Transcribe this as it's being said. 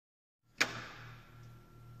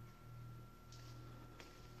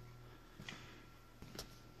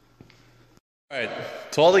Alright,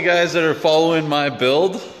 to all the guys that are following my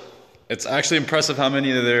build, it's actually impressive how many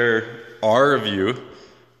there are of you,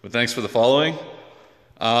 but thanks for the following.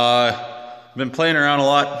 I've been playing around a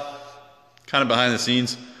lot, kind of behind the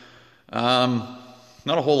scenes. Not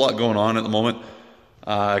a whole lot going on at the moment.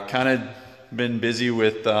 Kind of been busy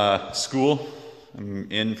with school. I'm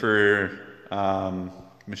in for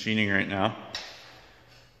machining right now.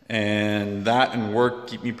 And that and work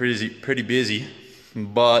keep me pretty busy,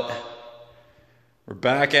 but we're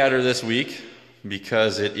back at her this week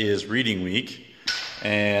because it is reading week,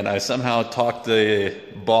 and I somehow talked the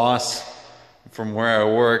boss from where I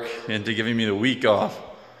work into giving me the week off.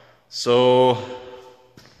 So,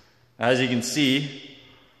 as you can see,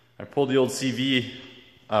 I pulled the old CV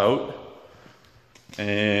out,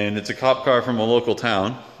 and it's a cop car from a local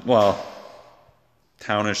town. Well,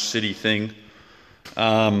 townish city thing.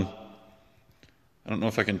 I don't know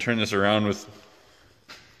if I can turn this around with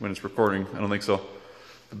when it's recording. I don't think so.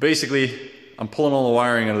 But basically, I'm pulling all the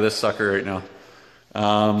wiring out of this sucker right now.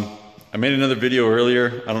 I made another video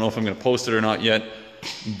earlier. I don't know if I'm going to post it or not yet,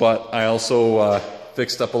 but I also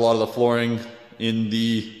fixed up a lot of the flooring in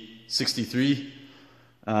the 63.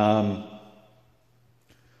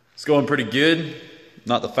 It's going pretty good.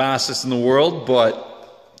 Not the fastest in the world,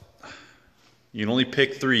 but you can only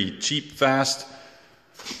pick three: cheap, fast,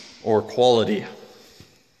 or quality.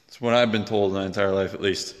 That's what I've been told my entire life, at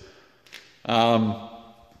least.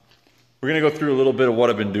 We're going to go through a little bit of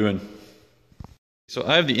what I've been doing. So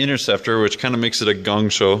I have the Interceptor, which kind of makes it a gong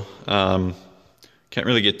show. Can't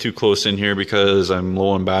really get too close in here because I'm low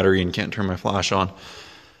on battery and can't turn my flash on.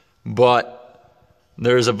 But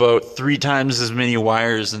there's about 3 times as many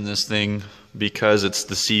wires in this thing because it's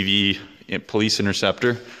the CV Police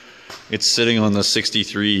Interceptor. It's sitting on the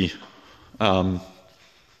 63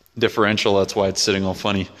 differential, that's why it's sitting all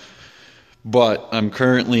funny. But I'm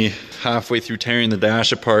currently halfway through tearing the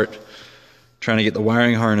dash apart, trying to get the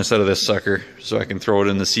wiring harness out of this sucker so I can throw it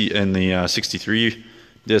in the 63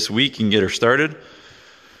 this week and get her started.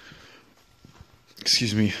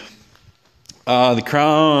 Excuse me.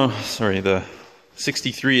 The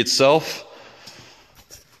 63 itself,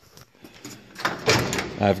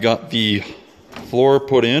 I've got the floor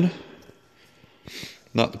put in.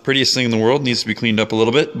 Not the prettiest thing in the world, needs to be cleaned up a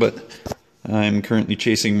little bit, but I'm currently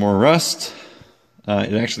chasing more rust.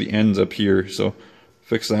 It actually ends up here, so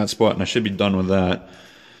fix that spot and I should be done with that.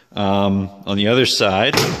 On the other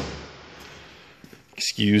side,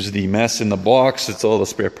 excuse the mess in the box, it's all the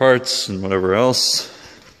spare parts and whatever else.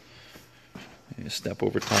 Step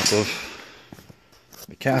over top of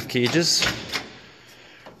the calf cages.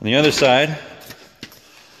 On the other side,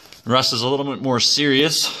 rust is a little bit more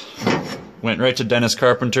serious. Went right to Dennis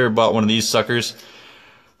Carpenter, bought one of these suckers.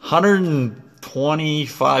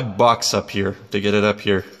 $125 up here to get it up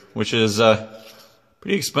here, which is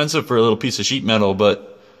pretty expensive for a little piece of sheet metal,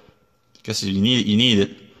 but I guess if you need it, you need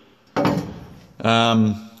it.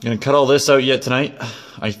 Gonna cut all this out yet tonight.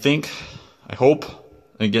 I hope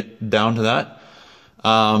I get down to that.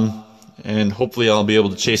 And hopefully I'll be able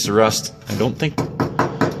to chase the rust. I don't think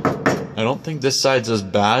this side's as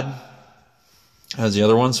bad as the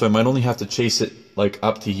other one, so I might only have to chase it like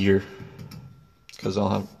up to here because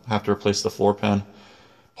I'll have to replace the floor pan.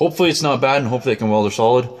 Hopefully it's not bad, and hopefully I can weld her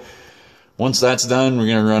solid. Once that's done, we're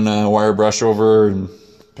gonna run a wire brush over and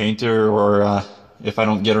paint her, or if I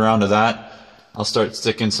don't get around to that, I'll start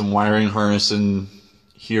sticking some wiring harness in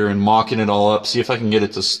here and mocking it all up, see if I can get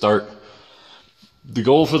it to start. The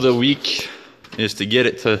goal for the week is to get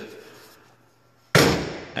it to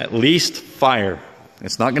at least fire.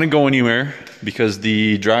 It's not going to go anywhere because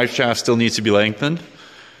the drive shaft still needs to be lengthened.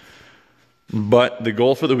 But the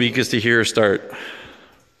goal for the week is to hear her start.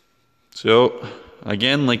 So,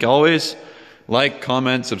 again, like always, like,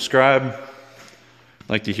 comment, subscribe.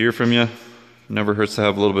 Like to hear from you. Never hurts to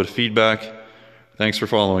have a little bit of feedback. Thanks for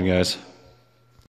following, guys.